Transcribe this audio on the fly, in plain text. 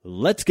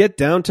Let's get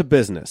down to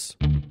business.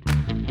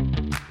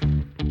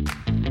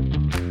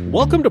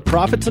 Welcome to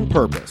Profits and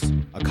Purpose,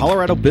 a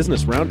Colorado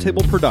Business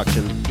Roundtable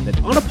production that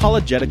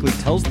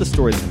unapologetically tells the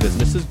story that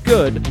business is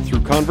good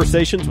through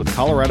conversations with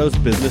Colorado's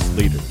business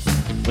leaders.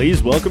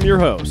 Please welcome your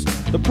host,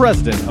 the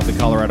president of the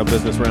Colorado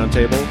Business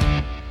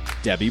Roundtable,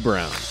 Debbie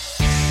Brown.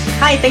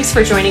 Hi, thanks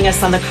for joining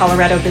us on the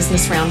Colorado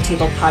Business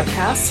Roundtable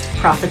podcast,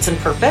 Profits and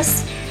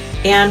Purpose.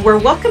 And we're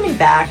welcoming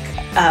back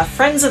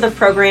friends of the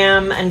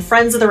program and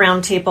friends of the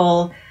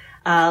Roundtable,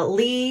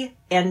 Lee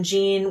and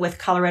Jean with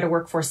Colorado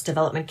Workforce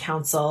Development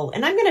Council.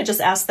 And I'm going to just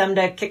ask them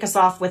to kick us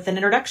off with an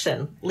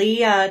introduction.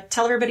 Lee,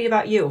 tell everybody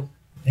about you.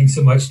 Thanks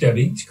so much,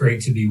 Debbie. It's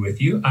great to be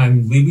with you.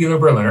 I'm Lee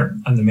Wheeler-Berliner.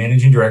 I'm the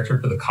Managing Director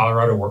for the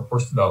Colorado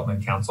Workforce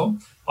Development Council,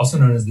 also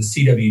known as the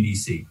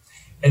CWDC.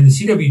 And the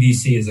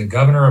CWDC is a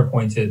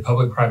governor-appointed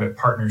public-private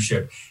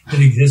partnership that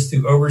exists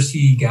to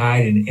oversee,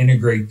 guide, and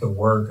integrate the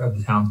work of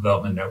the Talent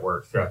Development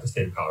Network throughout the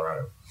state of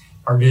Colorado.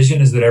 Our vision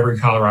is that every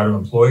Colorado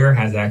employer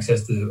has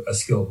access to a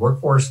skilled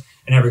workforce,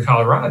 and every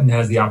Coloradan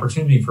has the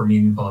opportunity for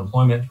meaningful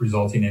employment,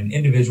 resulting in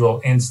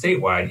individual and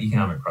statewide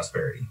economic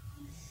prosperity.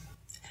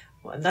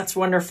 Well, that's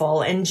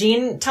wonderful. And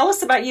Jean, tell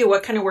us about you.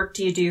 What kind of work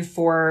do you do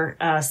for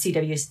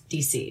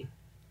CWDC?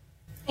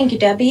 Thank you,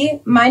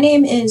 Debbie. My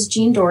name is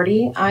Jean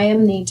Doherty. I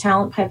am the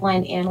Talent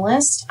Pipeline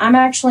Analyst. I'm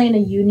actually in a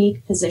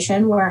unique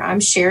position where I'm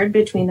shared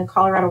between the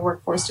Colorado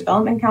Workforce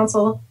Development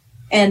Council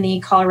and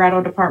the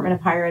Colorado Department of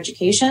Higher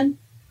Education.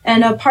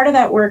 And a part of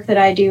that work that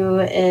I do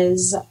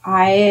is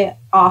I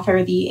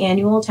author the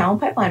annual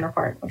Talent Pipeline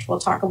Report, which we'll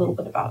talk a little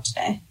bit about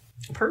today.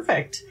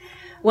 Perfect.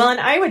 Well,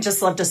 and I would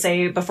just love to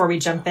say before we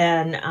jump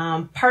in,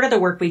 part of the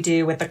work we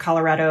do with the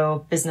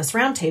Colorado Business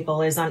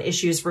Roundtable is on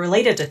issues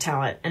related to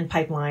talent and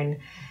pipeline.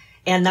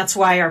 And that's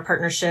why our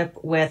partnership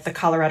with the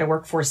Colorado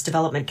Workforce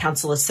Development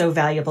Council is so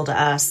valuable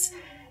to us.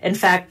 In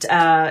fact,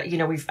 I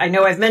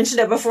know I've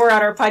mentioned it before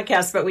on our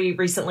podcast, but we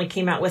recently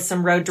came out with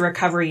some road to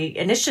recovery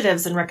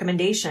initiatives and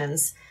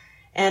recommendations.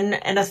 And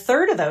a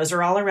third of those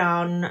are all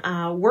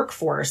around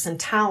workforce and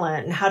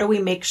talent. And how do we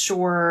make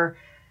sure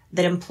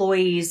that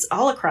employees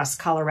all across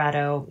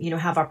Colorado,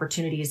 have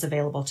opportunities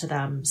available to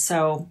them?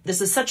 So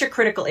this is such a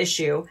critical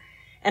issue.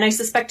 And I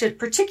suspect it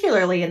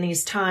particularly in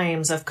these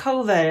times of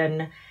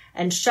COVID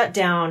and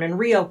shutdown and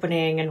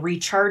reopening and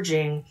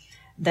recharging,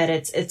 that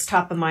it's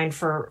top of mind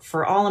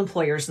for all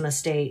employers in the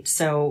state.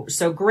 So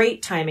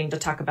great timing to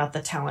talk about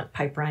the Talent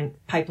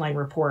Pipeline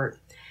Report.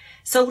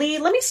 So Lee,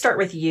 let me start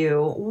with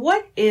you.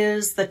 What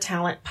is the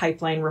Talent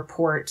Pipeline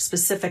Report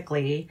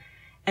specifically,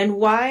 and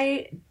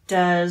why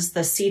does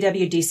the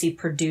CWDC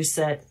produce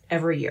it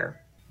every year?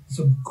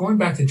 So going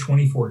back to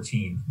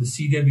 2014, the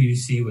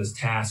CWDC was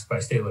tasked by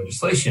state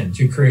legislation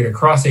to create a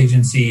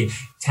cross-agency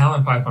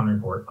talent pipeline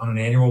report on an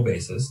annual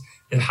basis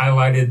that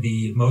highlighted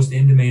the most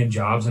in-demand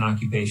jobs and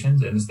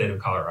occupations in the state of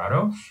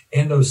Colorado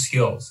and those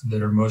skills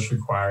that are most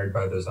required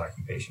by those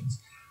occupations.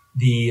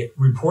 The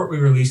report we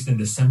released in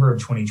December of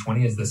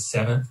 2020 is the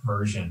 7th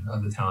version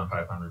of the Talent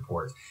Pipeline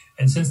Report.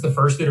 And since the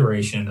first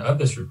iteration of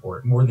this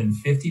report, more than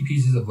 50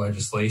 pieces of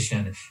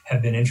legislation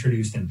have been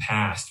introduced and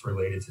passed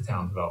related to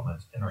talent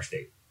development in our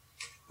state.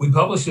 We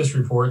publish this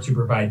report to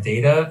provide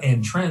data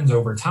and trends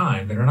over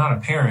time that are not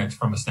apparent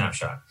from a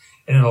snapshot,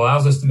 and it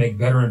allows us to make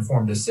better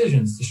informed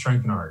decisions to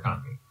strengthen our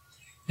economy.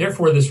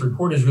 Therefore, this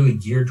report is really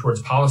geared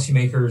towards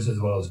policymakers as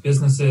well as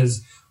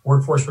businesses,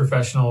 workforce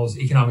professionals,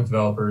 economic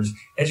developers,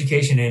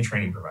 education and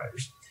training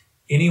providers.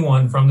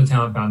 Anyone from the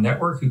Talent Bound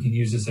Network who can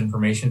use this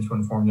information to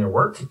inform their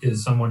work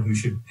is someone who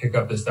should pick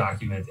up this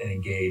document and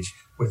engage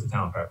with the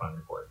Talent Pipeline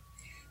Report.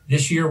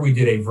 This year, we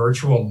did a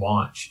virtual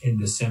launch in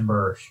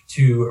December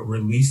to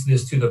release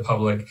this to the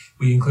public.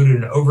 We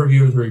included an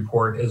overview of the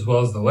report as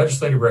well as the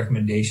legislative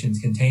recommendations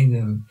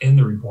contained in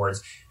the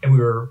reports. And we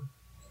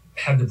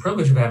had the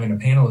privilege of having a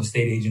panel of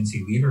state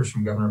agency leaders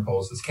from Governor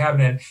Polis'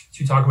 cabinet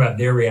to talk about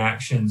their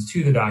reactions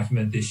to the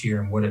document this year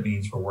and what it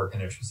means for work in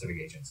their specific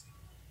agency.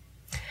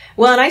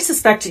 Well, and I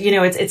suspect,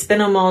 it's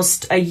been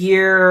almost a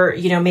year,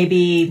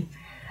 maybe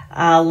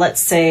let's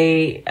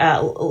say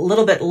a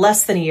little bit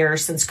less than a year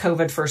since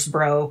COVID first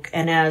broke.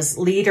 And as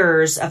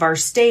leaders of our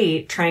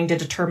state trying to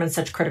determine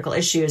such critical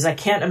issues, I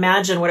can't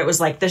imagine what it was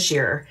like this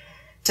year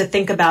to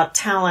think about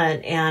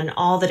talent and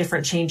all the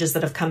different changes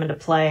that have come into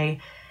play.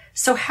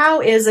 So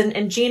how is,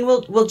 and Jean,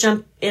 we'll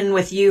jump in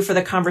with you for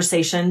the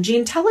conversation.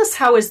 Jean, tell us,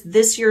 how is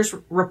this year's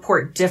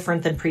report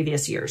different than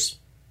previous years?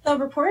 The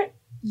report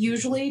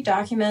usually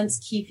documents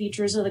key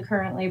features of the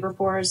current labor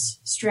force,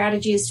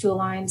 strategies to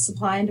align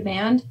supply and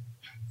demand,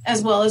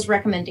 as well as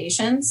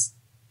recommendations.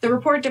 The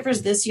report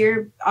differs this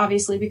year,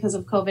 obviously, because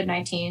of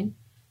COVID-19.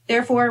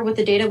 Therefore, with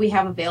the data we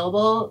have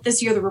available,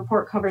 this year the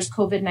report covers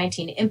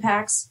COVID-19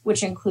 impacts,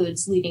 which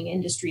includes leading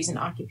industries and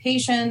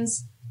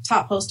occupations,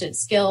 top posted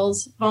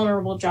skills,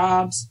 vulnerable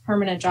jobs,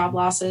 permanent job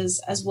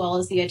losses, as well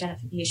as the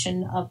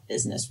identification of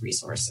business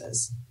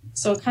resources.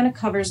 So it kind of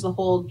covers the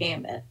whole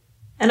gambit.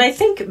 And I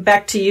think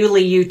back to you,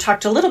 Lee, you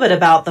talked a little bit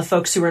about the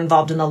folks who were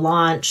involved in the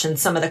launch and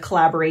some of the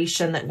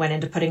collaboration that went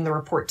into putting the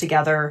report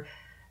together.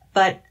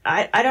 But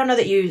I don't know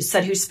that you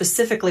said who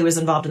specifically was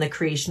involved in the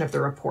creation of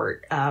the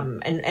report,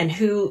 and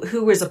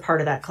who was a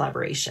part of that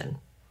collaboration.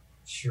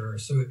 Sure.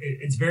 So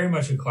it's very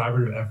much a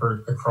collaborative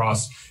effort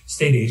across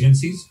state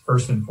agencies.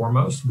 First and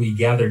foremost, we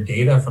gather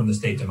data from the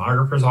state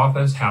demographer's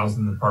office, housed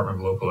in the Department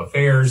of Local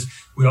Affairs.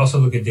 We also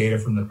look at data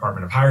from the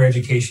Department of Higher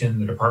Education,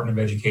 the Department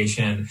of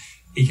Education,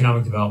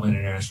 Economic Development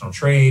and International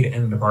Trade,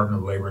 and the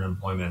Department of Labor and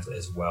Employment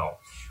as well.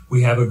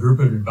 We have a group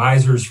of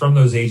advisors from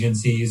those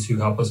agencies who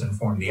help us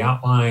inform the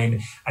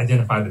outline,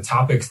 identify the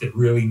topics that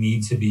really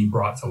need to be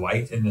brought to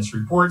light in this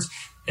report,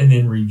 and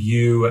then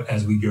review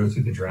as we go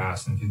through the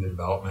drafts and through the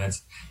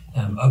development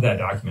of that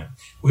document.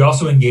 We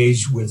also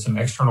engage with some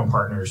external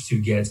partners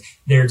to get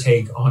their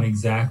take on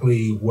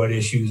exactly what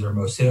issues are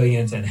most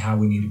salient and how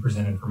we need to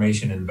present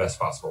information in the best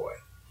possible way.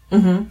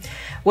 Mm-hmm.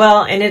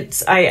 Well,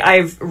 and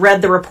I've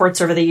read the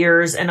reports over the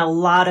years, and a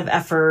lot of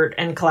effort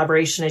and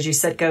collaboration, as you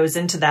said, goes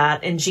into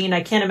that. And Jean,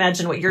 I can't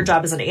imagine what your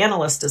job as an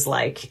analyst is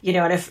like.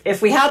 And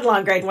if we had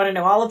longer, I'd want to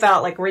know all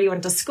about like where you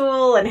went to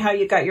school and how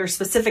you got your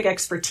specific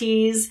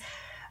expertise.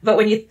 But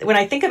when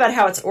I think about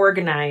how it's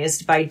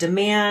organized by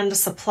demand,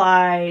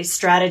 supply,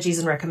 strategies,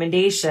 and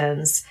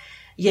recommendations,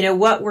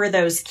 what were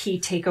those key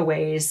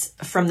takeaways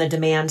from the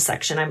demand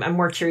section? I'm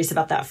more curious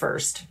about that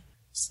first.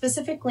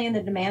 Specifically in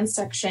the demand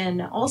section,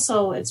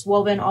 also it's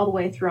woven all the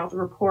way throughout the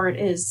report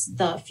is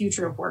the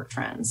future of work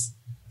trends.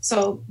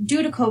 So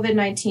due to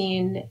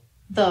COVID-19,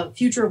 the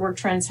future of work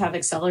trends have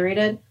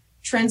accelerated.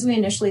 Trends we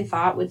initially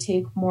thought would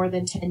take more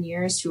than 10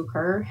 years to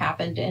occur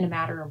happened in a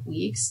matter of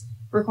weeks,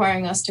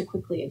 requiring us to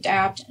quickly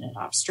adapt and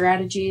adopt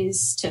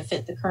strategies to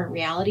fit the current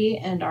reality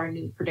and our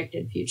new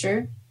predicted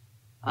future.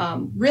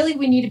 Really,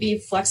 we need to be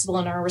flexible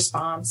in our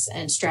response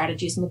and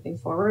strategies moving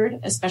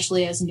forward,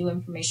 especially as new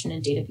information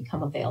and data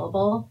become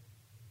available.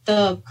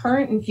 The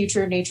current and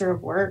future nature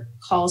of work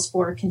calls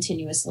for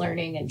continuous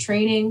learning and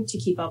training to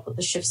keep up with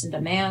the shifts in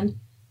demand.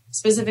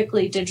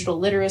 Specifically, digital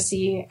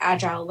literacy,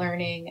 agile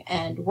learning,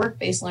 and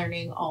work-based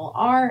learning all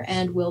are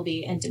and will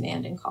be in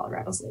demand in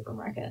Colorado's labor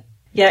market.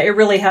 Yeah, it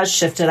really has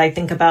shifted. I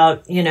think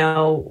about,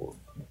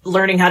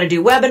 learning how to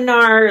do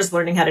webinars,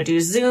 learning how to do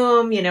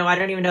Zoom. I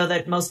don't even know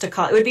that most of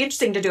it would be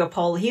interesting to do a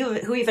poll.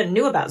 Who even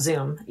knew about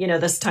Zoom,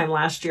 this time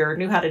last year,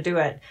 knew how to do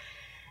it.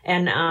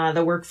 And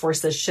the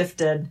workforce has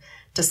shifted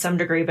to some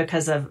degree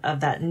because of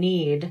that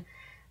need.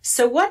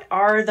 So what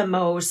are the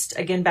most,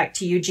 again, back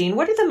to you, Jean,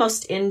 what are the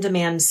most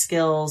in-demand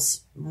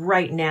skills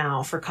right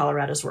now for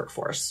Colorado's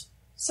workforce?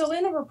 So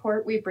in the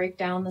report, we break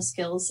down the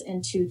skills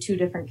into two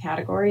different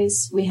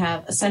categories. We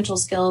have essential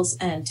skills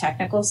and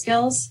technical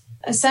skills.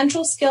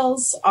 Essential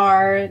skills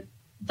are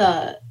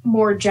the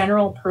more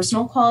general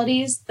personal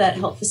qualities that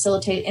help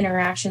facilitate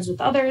interactions with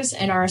others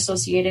and are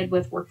associated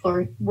with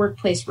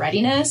workplace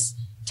readiness.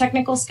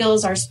 Technical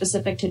skills are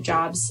specific to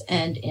jobs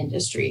and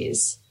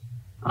industries.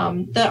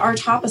 Our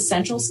top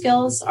essential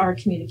skills are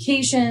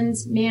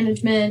communications,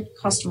 management,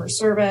 customer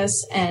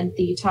service, and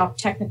the top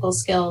technical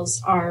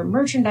skills are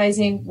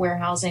merchandising,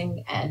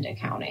 warehousing, and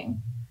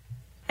accounting.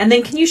 And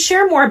then can you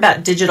share more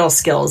about digital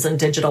skills and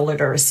digital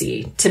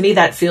literacy? To me,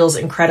 that feels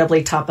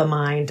incredibly top of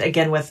mind,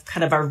 again, with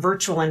kind of our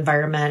virtual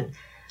environment,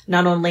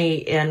 not only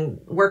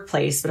in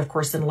workplace, but of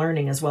course in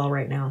learning as well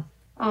right now.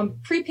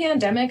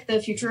 Pre-pandemic,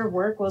 the future of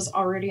work was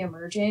already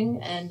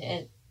emerging, and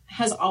it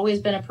has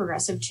always been a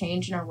progressive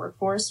change in our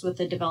workforce with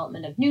the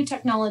development of new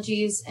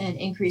technologies and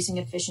increasing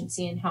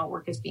efficiency in how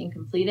work is being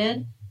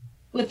completed.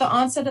 With the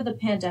onset of the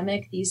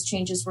pandemic, these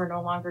changes were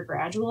no longer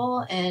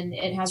gradual, and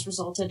it has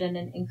resulted in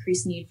an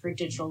increased need for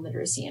digital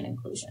literacy and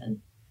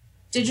inclusion.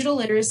 Digital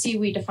literacy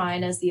we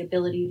define as the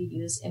ability to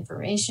use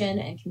information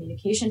and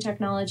communication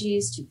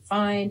technologies to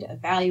find,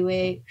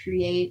 evaluate,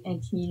 create,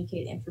 and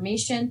communicate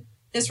information.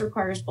 This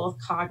requires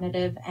both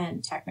cognitive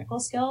and technical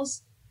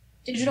skills.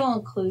 Digital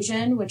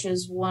inclusion, which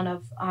is one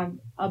of, I'm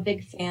a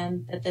big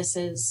fan that this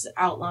is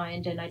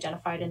outlined and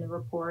identified in the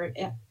report,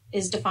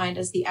 is defined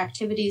as the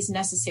activities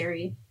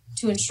necessary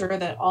to ensure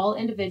that all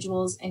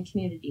individuals and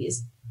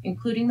communities,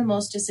 including the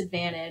most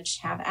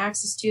disadvantaged, have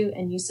access to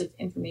and use of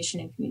information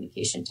and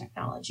communication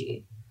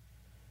technology.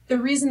 The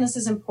reason this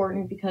is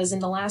important because in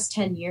the last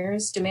 10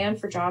 years, demand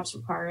for jobs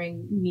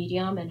requiring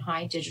medium and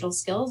high digital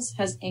skills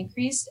has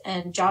increased,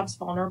 and jobs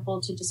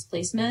vulnerable to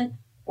displacement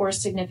or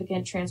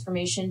significant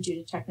transformation due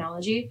to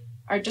technology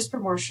are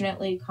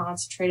disproportionately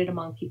concentrated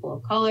among people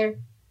of color,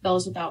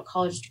 those without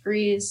college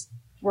degrees,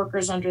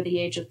 workers under the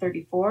age of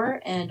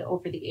 34, and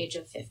over the age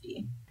of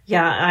 50.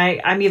 Yeah,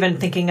 I'm even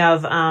thinking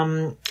of,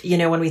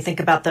 when we think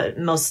about the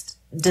most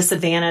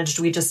disadvantaged,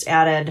 we just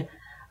added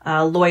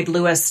Lloyd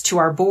Lewis to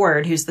our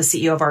board, who's the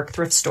CEO of ARC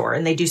Thrift Store,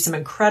 and they do some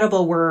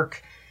incredible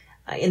work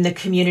in the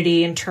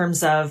community in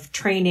terms of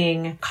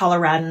training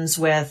Coloradans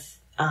with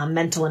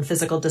mental and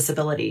physical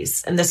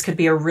disabilities. And this could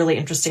be a really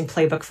interesting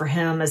playbook for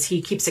him as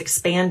he keeps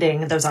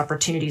expanding those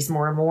opportunities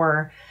more and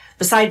more.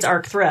 Besides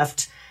ARC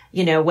Thrift,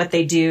 what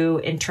they do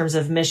in terms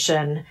of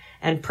mission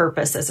and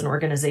purpose as an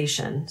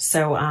organization.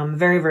 So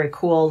very, very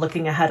cool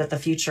looking ahead at the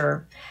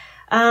future.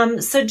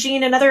 So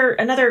Jean,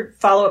 another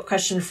follow-up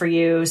question for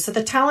you. So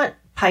the talent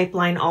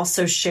Pipeline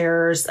also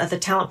shares, the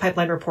Talent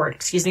Pipeline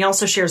report,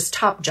 also shares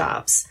top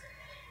jobs.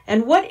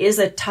 And what is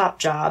a top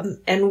job,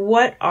 and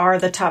what are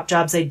the top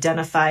jobs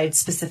identified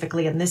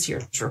specifically in this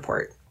year's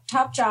report?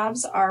 Top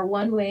jobs are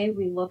one way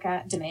we look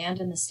at demand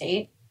in the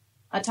state.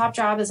 A top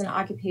job is an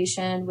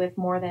occupation with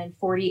more than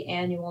 40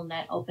 annual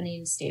net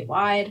openings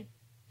statewide.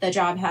 The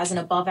job has an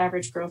above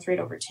average growth rate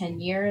over 10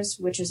 years,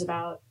 which is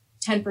about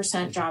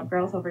 10% job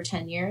growth over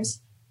 10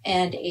 years,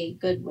 and a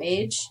good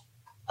wage.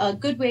 A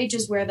good wage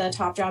is where the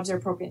top jobs are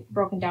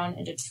broken down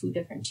into two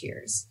different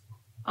tiers.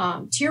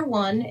 Tier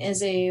 1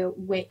 is a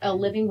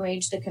living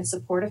wage that can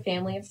support a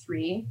family of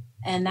 3,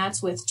 and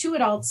that's with 2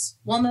 adults,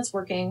 1 that's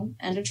working,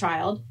 and a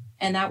child,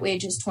 and that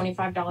wage is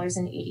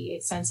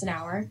 $25.88 an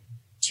hour.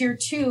 Tier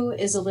 2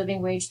 is a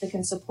living wage that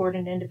can support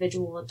an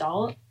individual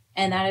adult,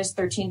 and that is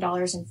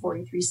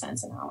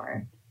 $13.43 an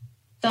hour.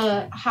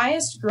 The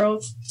highest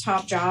growth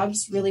top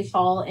jobs really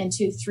fall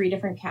into 3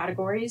 different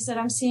categories that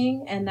I'm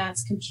seeing, and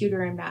that's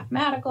computer and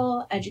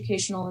mathematical,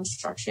 educational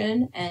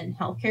instruction, and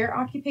healthcare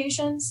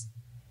occupations.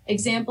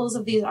 Examples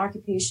of these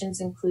occupations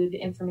include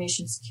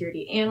information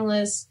security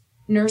analysts,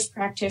 nurse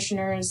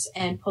practitioners,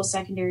 and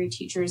post-secondary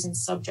teachers in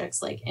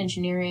subjects like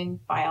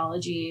engineering,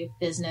 biology,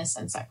 business,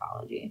 and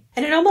psychology.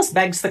 And it almost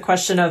begs the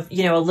question of,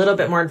 a little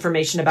bit more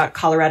information about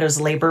Colorado's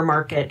labor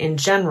market in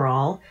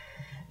general.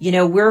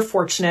 We're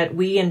fortunate.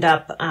 We end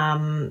up,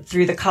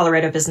 through the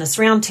Colorado Business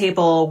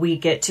Roundtable, we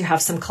get to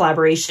have some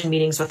collaboration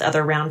meetings with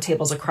other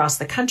roundtables across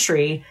the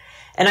country.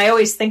 And I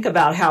always think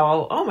about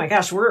how, oh my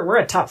gosh, we're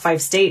a top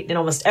 5 state in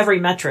almost every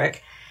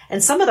metric.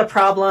 And some of the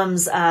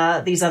problems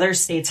these other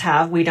states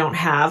have, we don't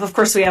have. Of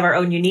course, we have our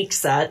own unique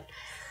set.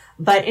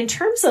 But in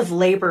terms of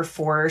labor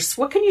force,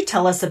 what can you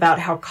tell us about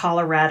how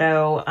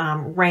Colorado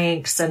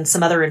ranks and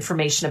some other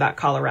information about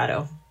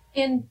Colorado?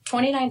 In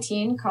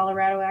 2019,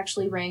 Colorado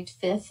actually ranked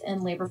 5th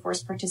in labor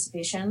force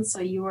participation. So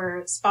you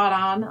were spot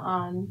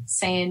on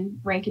saying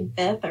ranking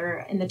 5th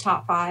or in the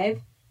top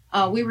 5.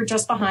 We were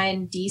just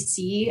behind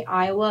DC,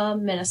 Iowa,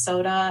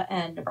 Minnesota,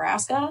 and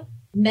Nebraska.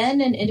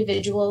 Men and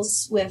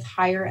individuals with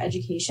higher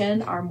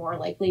education are more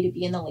likely to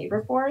be in the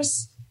labor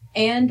force.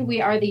 And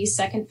we are the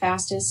 2nd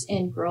fastest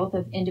in growth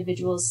of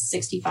individuals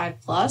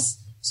 65 plus.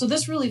 So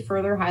this really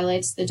further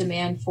highlights the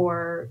demand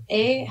for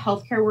A,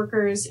 healthcare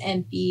workers,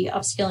 and B,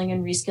 upskilling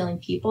and reskilling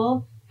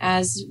people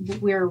as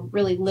we're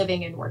really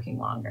living and working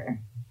longer.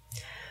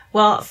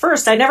 Well,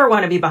 first, I never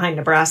want to be behind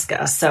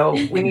Nebraska, so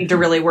we need to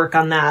really work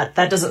on that.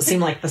 That doesn't seem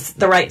like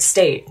the right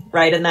state,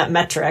 right, in that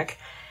metric.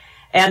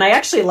 And I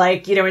actually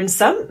like, in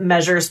some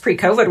measures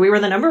pre-COVID, we were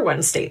the number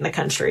 1 state in the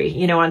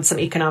country, on some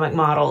economic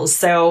models.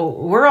 So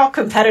we're all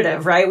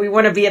competitive, right? We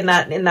want to be in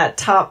that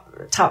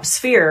top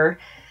sphere.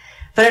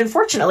 But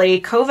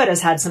unfortunately, COVID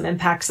has had some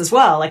impacts as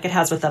well, like it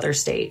has with other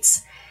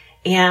states.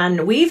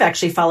 And we've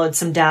actually followed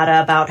some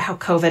data about how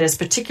COVID has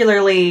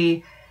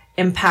particularly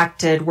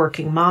impacted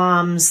working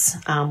moms,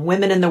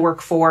 women in the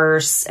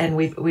workforce, and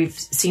we've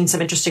seen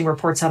some interesting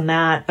reports on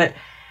that. But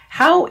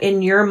how,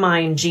 in your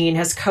mind, Jean,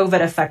 has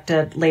COVID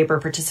affected labor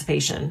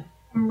participation?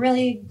 I'm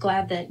really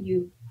glad that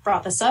you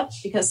brought this up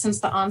because since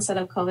the onset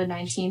of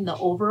COVID-19, the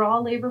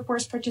overall labor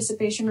force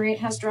participation rate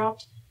has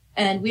dropped.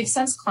 And we've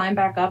since climbed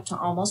back up to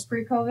almost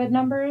pre-COVID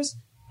numbers,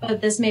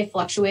 but this may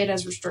fluctuate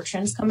as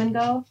restrictions come and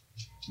go.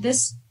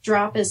 This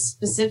drop is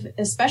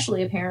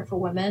especially apparent for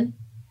women.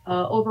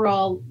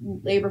 Overall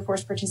labor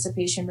force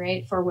participation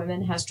rate for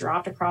women has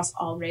dropped across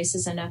all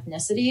races and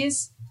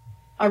ethnicities.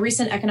 A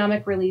recent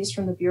economic release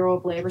from the Bureau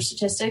of Labor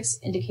Statistics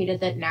indicated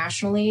that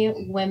nationally,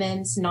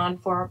 women's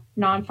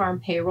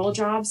non-farm payroll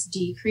jobs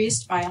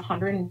decreased by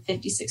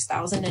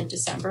 156,000 in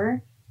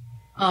December.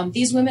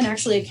 These women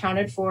actually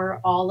accounted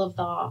for all of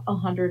the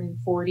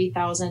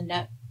 140,000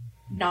 net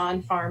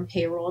non-farm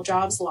payroll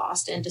jobs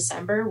lost in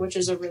December, which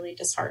is a really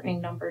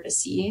disheartening number to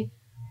see.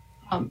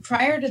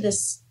 Prior to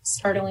this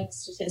startling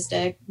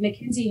statistic,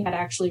 McKinsey had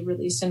actually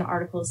released an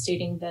article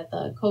stating that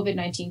the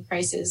COVID-19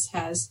 crisis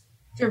has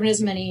driven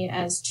as many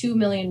as 2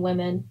 million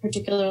women,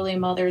 particularly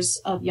mothers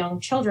of young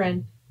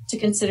children, to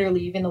consider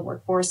leaving the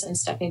workforce and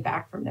stepping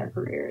back from their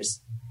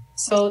careers.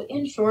 So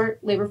in short,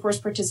 labor force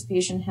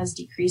participation has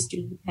decreased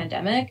due to the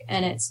pandemic,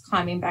 and it's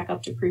climbing back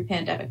up to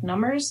pre-pandemic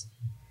numbers.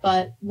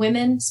 But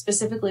women,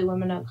 specifically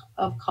women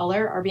of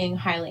color, are being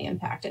highly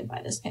impacted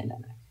by this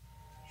pandemic.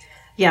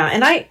 Yeah,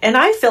 and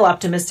I feel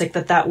optimistic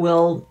that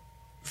will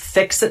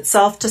fix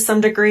itself to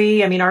some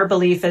degree. I mean, our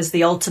belief is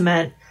the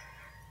ultimate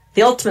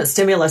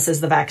stimulus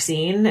is the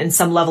vaccine and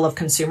some level of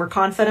consumer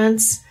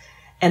confidence.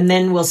 And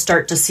then we'll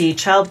start to see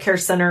childcare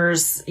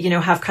centers,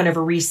 have kind of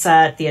a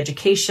reset, the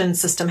education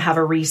system have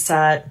a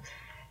reset,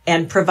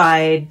 and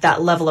provide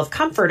that level of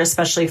comfort,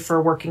 especially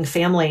for working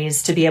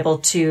families, to be able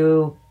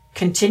to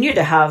continue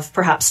to have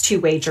perhaps 2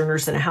 wage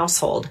earners in a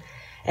household.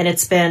 And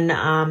it's been,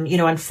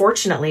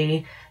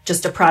 unfortunately,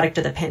 just a product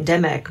of the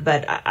pandemic.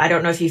 But I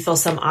don't know if you feel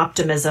some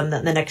optimism that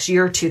in the next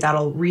year or 2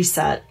 that'll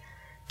reset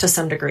to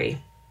some degree.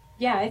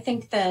 Yeah, I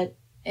think that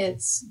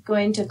it's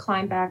going to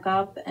climb back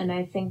up. And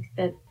I think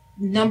that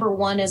number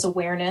 1 is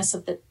awareness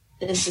of that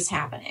this is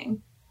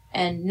happening.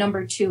 And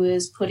number two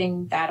is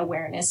putting that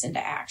awareness into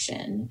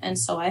action. And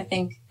so I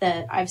think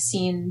that I've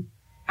seen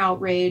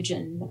outrage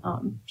and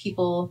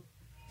people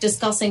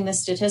discussing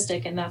this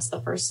statistic, and that's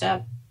the first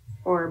step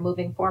for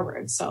moving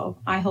forward. So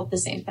I hope the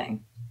same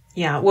thing.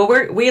 Yeah, well,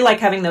 we like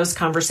having those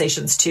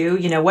conversations too.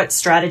 You know, what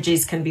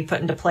strategies can be put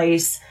into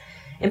place?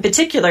 In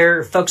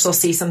particular, folks will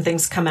see some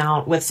things come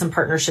out with some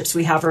partnerships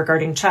we have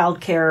regarding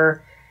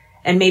childcare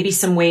and maybe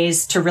some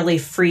ways to really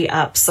free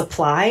up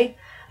supply.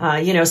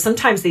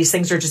 Sometimes these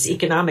things are just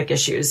economic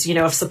issues. You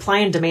know, if supply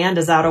and demand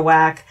is out of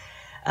whack,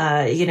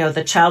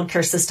 the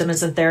childcare system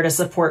isn't there to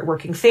support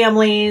working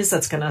families.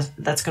 That's going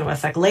to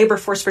affect labor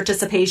force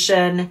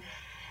participation.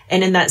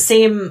 And in that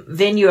same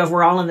venue of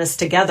we're all in this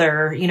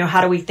together, you know,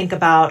 how do we think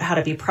about how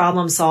to be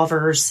problem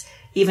solvers,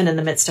 even in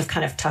the midst of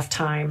kind of tough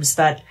times?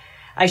 But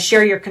I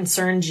share your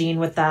concern, Jean,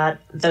 with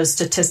those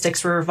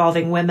statistics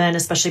revolving women,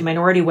 especially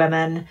minority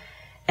women,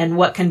 and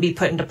what can be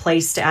put into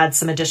place to add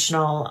some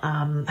additional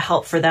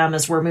help for them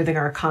as we're moving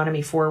our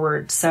economy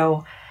forward.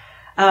 So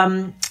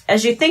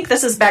as you think,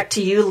 this is back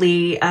to you,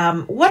 Lee,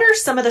 what are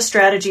some of the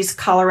strategies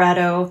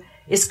Colorado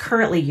is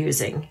currently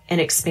using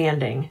and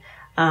expanding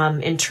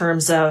in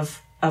terms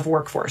of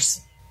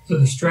workforce? So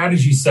the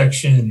strategy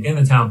section in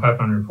the Talent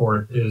Pipeline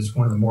Report is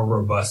one of the more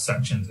robust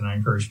sections, and I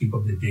encourage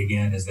people to dig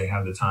in as they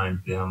have the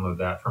time to download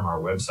that from our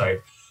website.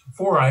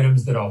 4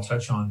 items that I'll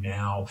touch on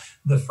now.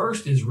 The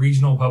first is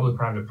regional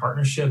public-private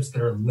partnerships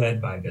that are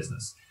led by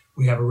business.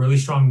 We have a really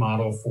strong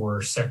model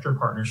for sector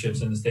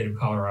partnerships in the state of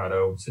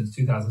Colorado. Since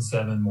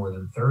 2007, more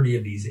than 30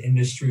 of these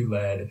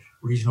industry-led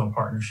regional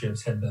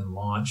partnerships have been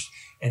launched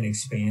and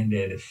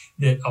expanded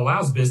that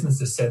allows business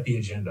to set the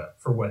agenda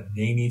for what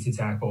they need to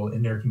tackle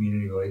in their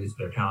community related to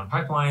their talent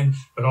pipeline,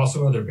 but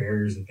also other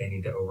barriers that they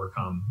need to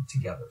overcome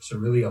together. So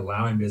really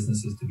allowing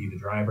businesses to be the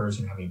drivers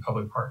and having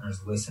public partners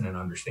listen and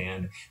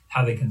understand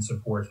how they can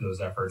support those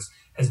efforts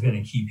has been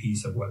a key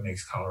piece of what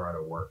makes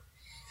Colorado work.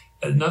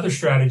 Another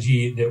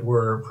strategy that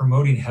we're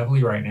promoting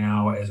heavily right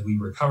now as we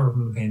recover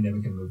from the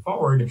pandemic and move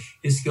forward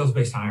is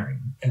skills-based hiring.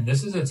 And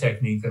this is a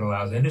technique that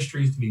allows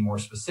industries to be more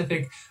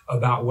specific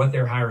about what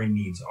their hiring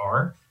needs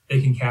are.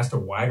 They can cast a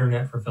wider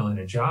net for filling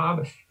a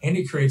job, and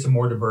it creates a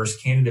more diverse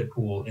candidate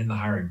pool in the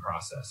hiring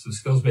process. So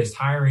skills-based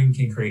hiring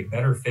can create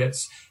better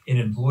fits in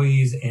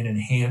employees and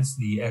enhance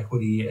the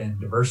equity and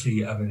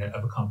diversity of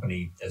a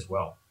company as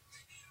well.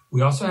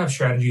 We also have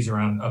strategies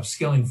around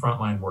upskilling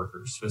frontline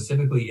workers,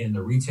 specifically in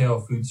the retail,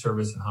 food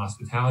service, and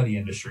hospitality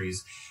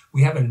industries.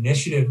 We have an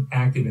initiative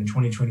active in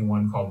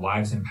 2021 called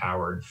Lives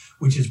Empowered,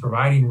 which is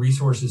providing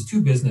resources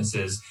to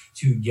businesses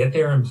to get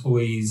their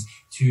employees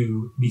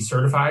to be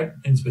certified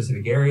in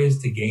specific areas,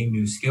 to gain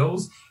new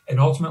skills, and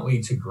ultimately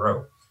to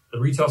grow. The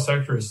retail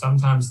sector is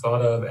sometimes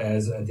thought of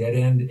as a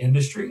dead-end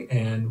industry,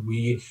 and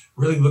we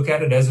really look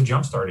at it as a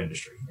jumpstart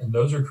industry. And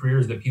those are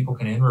careers that people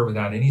can enter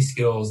without any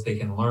skills. They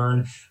can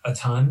learn a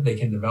ton. They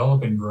can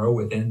develop and grow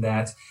within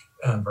that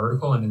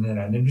vertical and in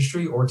that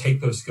industry, or take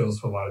those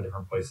skills to a lot of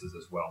different places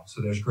as well.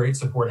 So there's great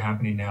support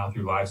happening now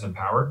through Lives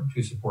Empowered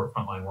to support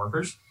frontline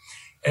workers.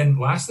 And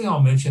lastly, I'll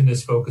mention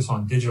this focus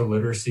on digital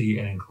literacy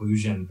and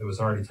inclusion that was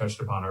already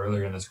touched upon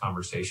earlier in this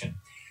conversation.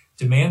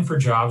 Demand for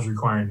jobs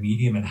requiring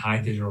medium and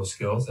high digital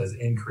skills has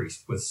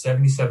increased, with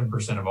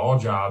 77% of all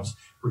jobs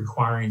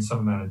requiring some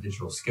amount of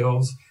digital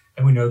skills.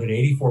 And we know that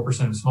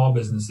 84% of small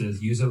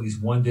businesses use at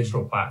least one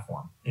digital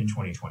platform in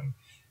 2020.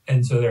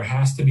 And so there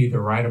has to be the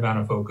right amount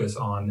of focus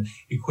on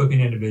equipping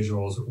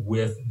individuals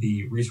with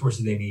the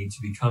resources they need to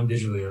become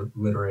digitally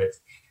literate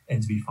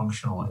and to be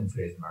functional in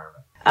today's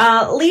environment.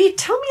 Lee,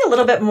 tell me a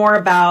little bit more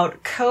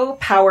about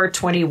CoPower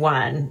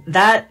 21.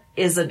 That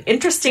is an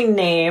interesting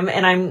name,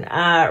 and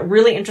I'm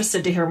really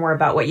interested to hear more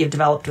about what you've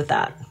developed with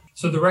that.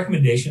 So the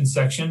recommendations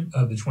section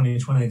of the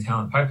 2020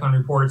 Talent Pipeline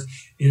Reports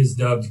is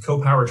dubbed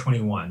CoPower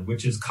 21,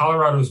 which is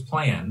Colorado's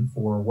plan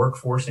for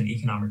workforce and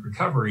economic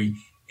recovery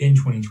in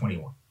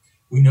 2021.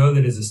 We know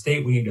that as a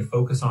state, we need to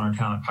focus on our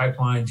talent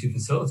pipeline to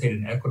facilitate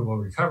an equitable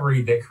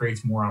recovery that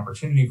creates more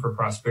opportunity for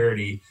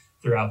prosperity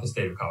throughout the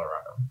state of Colorado.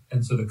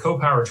 And so the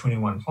CoPower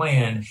 21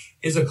 plan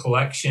is a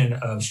collection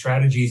of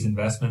strategies,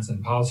 investments,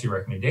 and policy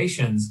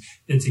recommendations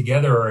that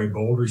together are a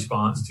bold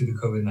response to the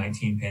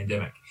COVID-19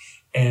 pandemic.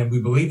 And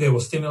we believe they will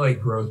stimulate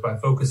growth by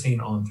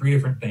focusing on 3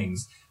 different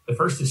things. The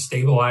first is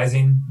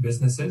stabilizing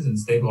businesses and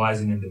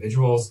stabilizing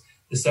individuals.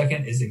 The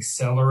second is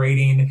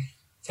accelerating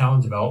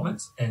talent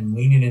development and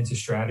leaning into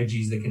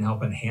strategies that can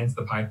help enhance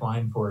the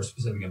pipeline for a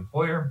specific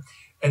employer.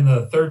 And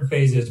the third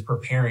phase is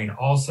preparing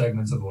all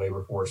segments of the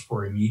labor force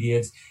for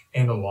immediate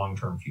and a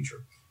long-term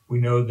future. We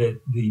know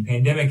that the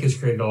pandemic has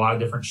created a lot of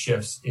different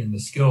shifts in the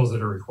skills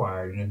that are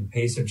required and in the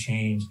pace of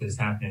change that is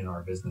happening in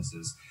our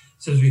businesses.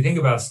 So as we think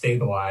about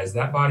stabilize,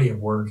 that body of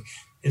work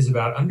is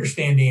about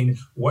understanding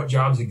what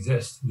jobs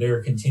exist.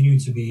 There continue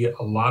to be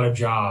a lot of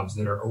jobs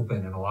that are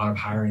open and a lot of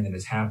hiring that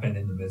has happened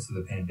in the midst of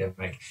the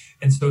pandemic.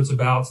 And so it's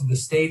about the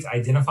states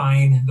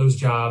identifying those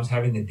jobs,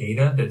 having the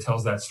data that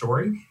tells that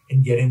story,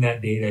 and getting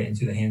that data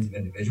into the hands of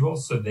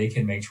individuals so they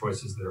can make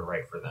choices that are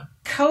right for them.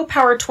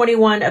 CoPower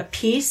 21 a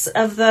piece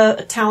of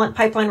the Talent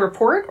Pipeline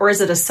Report, or is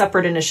it a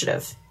separate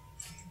initiative?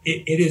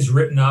 It is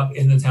written up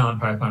in the Talent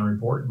Pipeline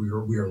Report.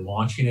 We are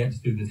launching it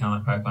through the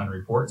Talent Pipeline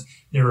Reports.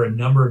 There are a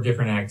number of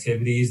different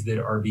activities that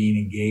are being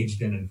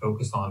engaged in and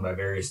focused on by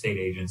various state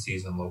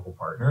agencies and local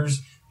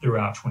partners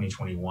throughout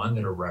 2021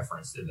 that are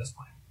referenced in this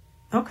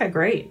plan. Okay,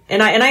 great.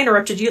 And I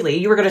interrupted you, Lee.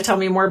 You were going to tell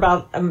me more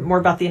about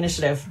the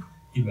initiative.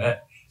 You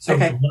bet. So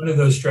one of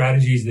those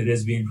strategies that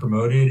is being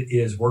promoted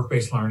is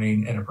work-based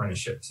learning and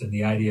apprenticeships, and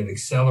the idea of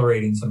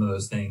accelerating some of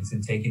those things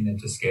and taking them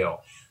to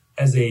scale.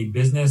 As a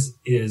business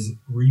is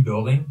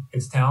rebuilding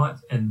its talent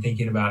and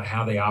thinking about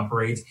how they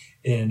operate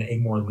in a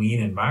more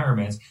lean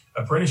environment,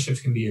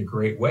 apprenticeships can be a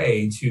great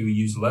way to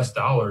use less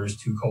dollars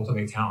to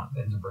cultivate talent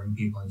and to bring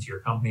people into your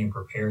company and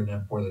prepare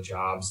them for the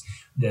jobs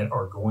that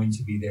are going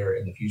to be there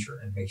in the future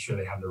and make sure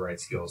they have the right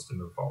skills to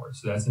move forward.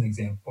 So that's an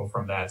example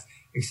from that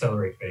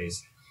accelerate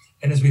phase.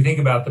 And as we think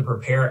about the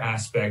prepare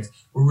aspect,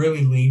 we're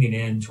really leaning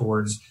in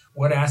towards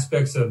what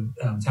aspects of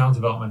talent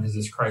development has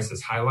this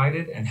crisis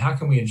highlighted, and how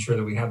can we ensure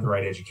that we have the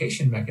right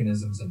education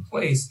mechanisms in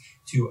place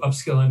to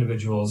upskill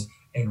individuals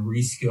and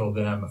reskill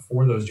them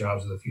for those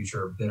jobs of the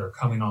future that are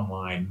coming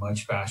online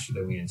much faster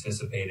than we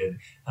anticipated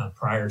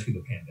prior to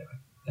the pandemic.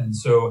 And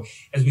so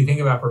as we think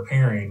about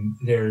preparing,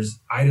 there's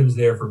items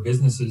there for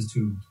businesses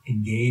to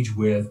engage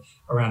with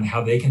around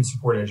how they can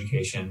support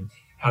education,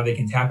 how they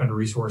can tap into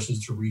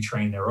resources to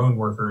retrain their own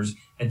workers,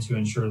 and to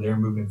ensure they're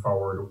moving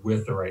forward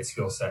with the right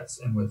skill sets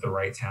and with the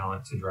right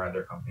talent to drive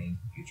their company into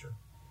the future.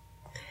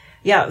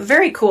 Yeah,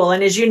 very cool.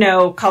 And as you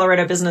know,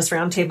 Colorado Business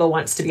Roundtable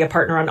wants to be a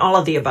partner on all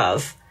of the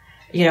above.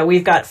 You know,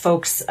 we've got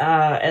folks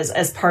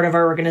as part of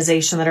our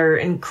organization that are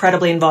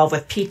incredibly involved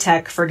with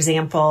P-Tech, for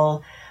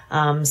example,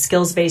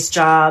 skills-based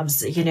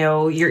jobs. You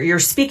know, you're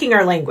speaking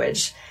our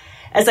language.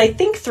 As I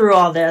think through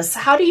all this,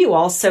 how do you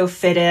also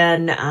fit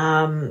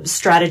in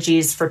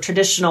strategies for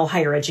traditional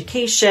higher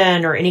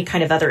education or any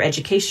kind of other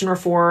education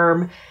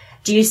reform?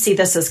 Do you see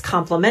this as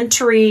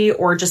complementary,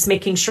 or just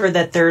making sure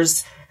that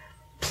there's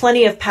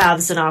plenty of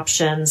paths and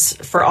options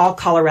for all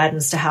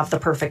Coloradans to have the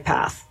perfect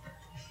path?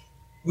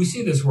 We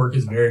see this work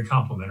as very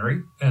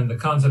complementary, and the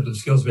concept of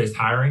skills-based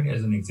hiring,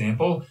 as an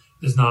example,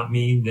 does not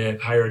mean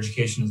that higher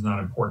education is not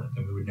important,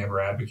 and we would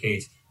never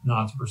advocate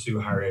not to pursue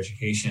higher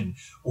education.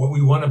 What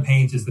we want to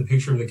paint is the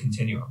picture of the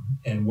continuum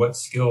and what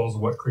skills,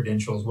 what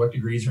credentials, what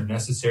degrees are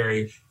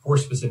necessary for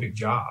specific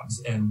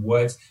jobs, and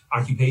what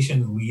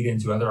occupations lead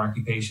into other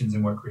occupations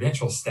and what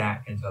credentials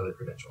stack into other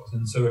credentials.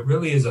 And so it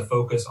really is a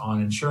focus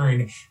on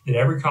ensuring that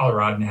every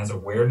Coloradan has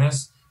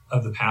awareness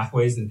of the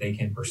pathways that they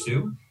can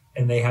pursue,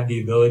 and they have the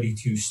ability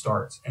to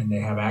start, and they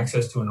have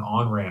access to an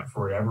on-ramp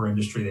for whatever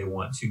industry they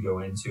want to go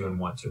into and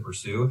want to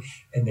pursue,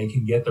 and they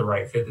can get the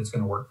right fit that's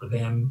going to work for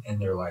them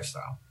and their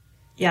lifestyle.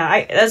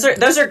 Yeah,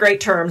 those are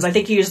great terms. I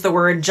think you used the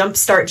word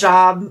jumpstart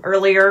job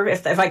earlier,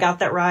 if I got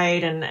that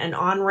right, and an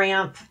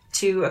on-ramp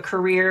to a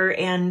career.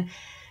 And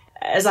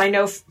as I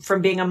know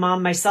from being a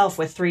mom myself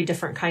with 3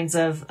 different kinds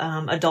of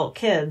adult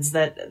kids,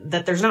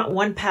 that there's not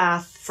one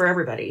path for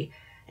everybody.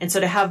 And so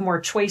to have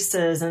more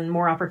choices and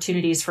more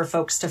opportunities for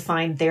folks to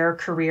find their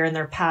career and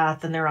their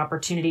path and their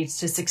opportunities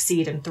to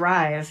succeed and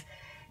thrive,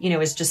 you know,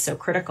 is just so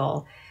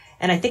critical.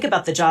 And I think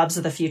about the jobs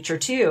of the future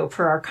too,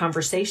 per our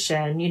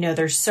conversation. You know,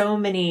 there's so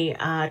many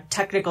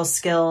technical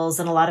skills,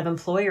 and a lot of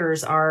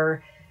employers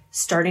are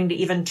starting to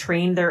even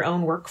train their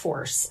own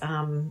workforce,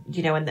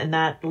 you know, and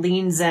that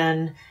leans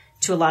in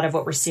to a lot of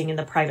what we're seeing in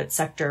the private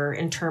sector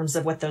in terms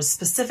of what those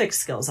specific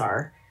skills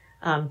are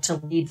to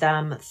lead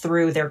them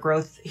through their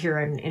growth here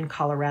in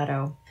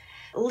Colorado.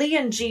 Lee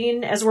and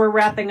Jean, as we're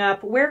wrapping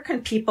up, where can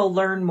people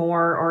learn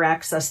more or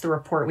access the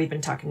report we've been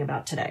talking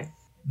about today?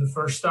 The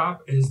first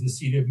stop is the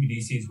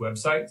CWDC's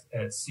website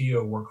at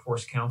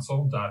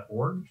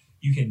coworkforcecouncil.org.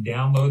 You can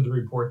download the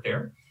report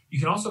there. You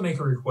can also make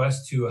a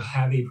request to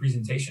have a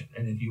presentation.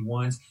 And if you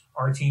want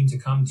our team to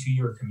come to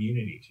your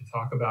community to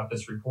talk about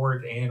this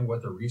report and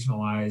what the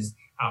regionalized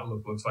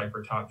outlook looks like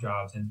for top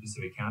jobs in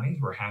specific counties,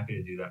 we're happy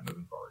to do that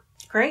moving forward.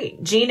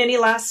 Great. Jean, any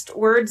last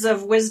words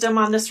of wisdom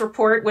on this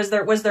report? Was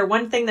there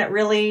one thing that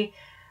really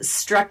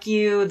struck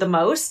you the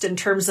most in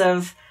terms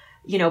of,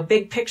 you know,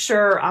 big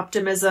picture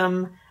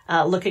optimism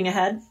looking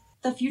ahead?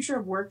 The future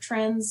of work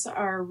trends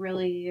are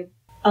really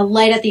a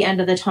light at the end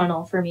of the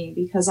tunnel for me,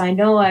 because I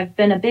know I've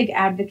been a big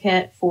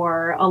advocate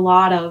for a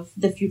lot of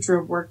the future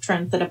of work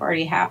trends that have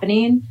already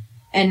happening.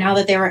 And now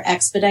that they were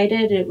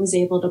expedited, it was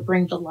able to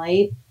bring to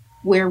light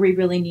where we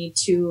really need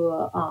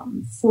to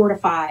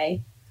fortify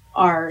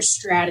our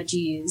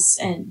strategies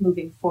and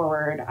moving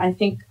forward. I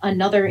think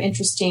another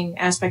interesting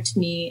aspect to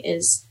me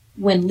is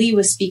when Lee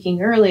was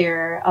speaking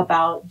earlier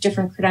about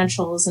different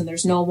credentials and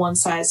there's no one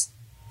size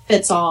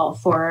fits all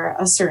for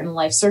a certain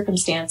life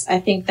circumstance. I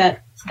think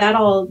that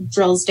all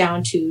drills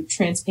down to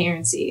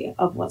transparency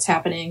of what's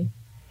happening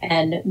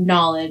and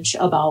knowledge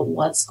about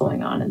what's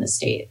going on in the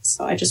state.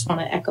 So I just want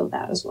to echo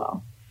that as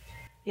well.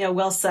 Yeah,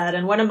 well said.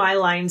 And one of my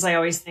lines I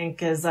always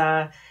think is,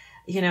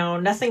 you know,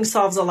 nothing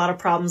solves a lot of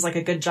problems like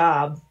a good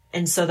job.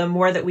 And so the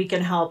more that we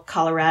can help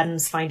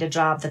Coloradans find a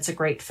job that's a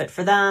great fit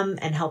for them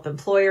and help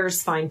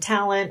employers find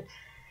talent,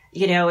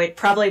 you know, it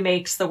probably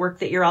makes the work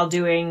that you're all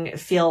doing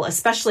feel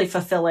especially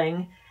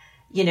fulfilling.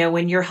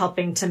 when you're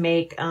helping to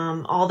make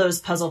all those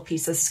puzzle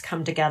pieces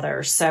come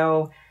together.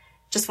 So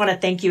just want to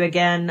thank you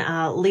again,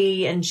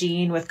 Lee and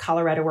Jean with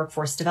Colorado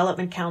Workforce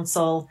Development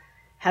Council,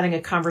 having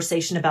a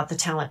conversation about the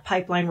Talent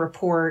Pipeline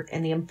Report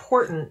and the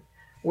important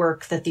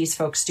work that these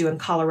folks do in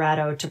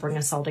Colorado to bring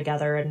us all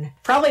together. And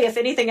probably, if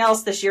anything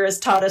else, this year has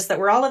taught us that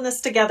we're all in this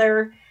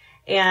together.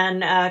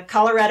 And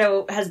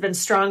Colorado has been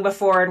strong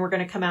before, and we're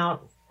going to come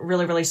out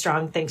really, really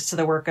strong thanks to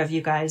the work of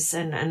you guys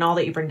and all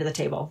that you bring to the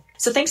table.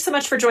 So thanks so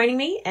much for joining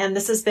me. And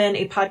this has been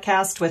a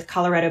podcast with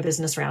Colorado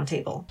Business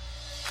Roundtable.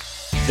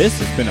 This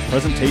has been a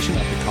presentation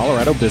of the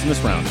Colorado Business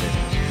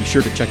Roundtable. Be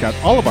sure to check out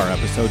all of our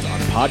episodes on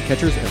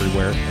podcatchers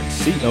everywhere at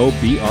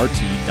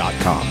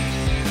cobrt.com.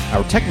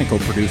 Our technical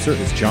producer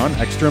is John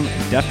Ekstrom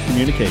at Deft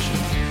Communications.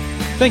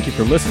 Thank you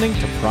for listening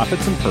to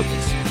Profits and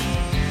Purpose.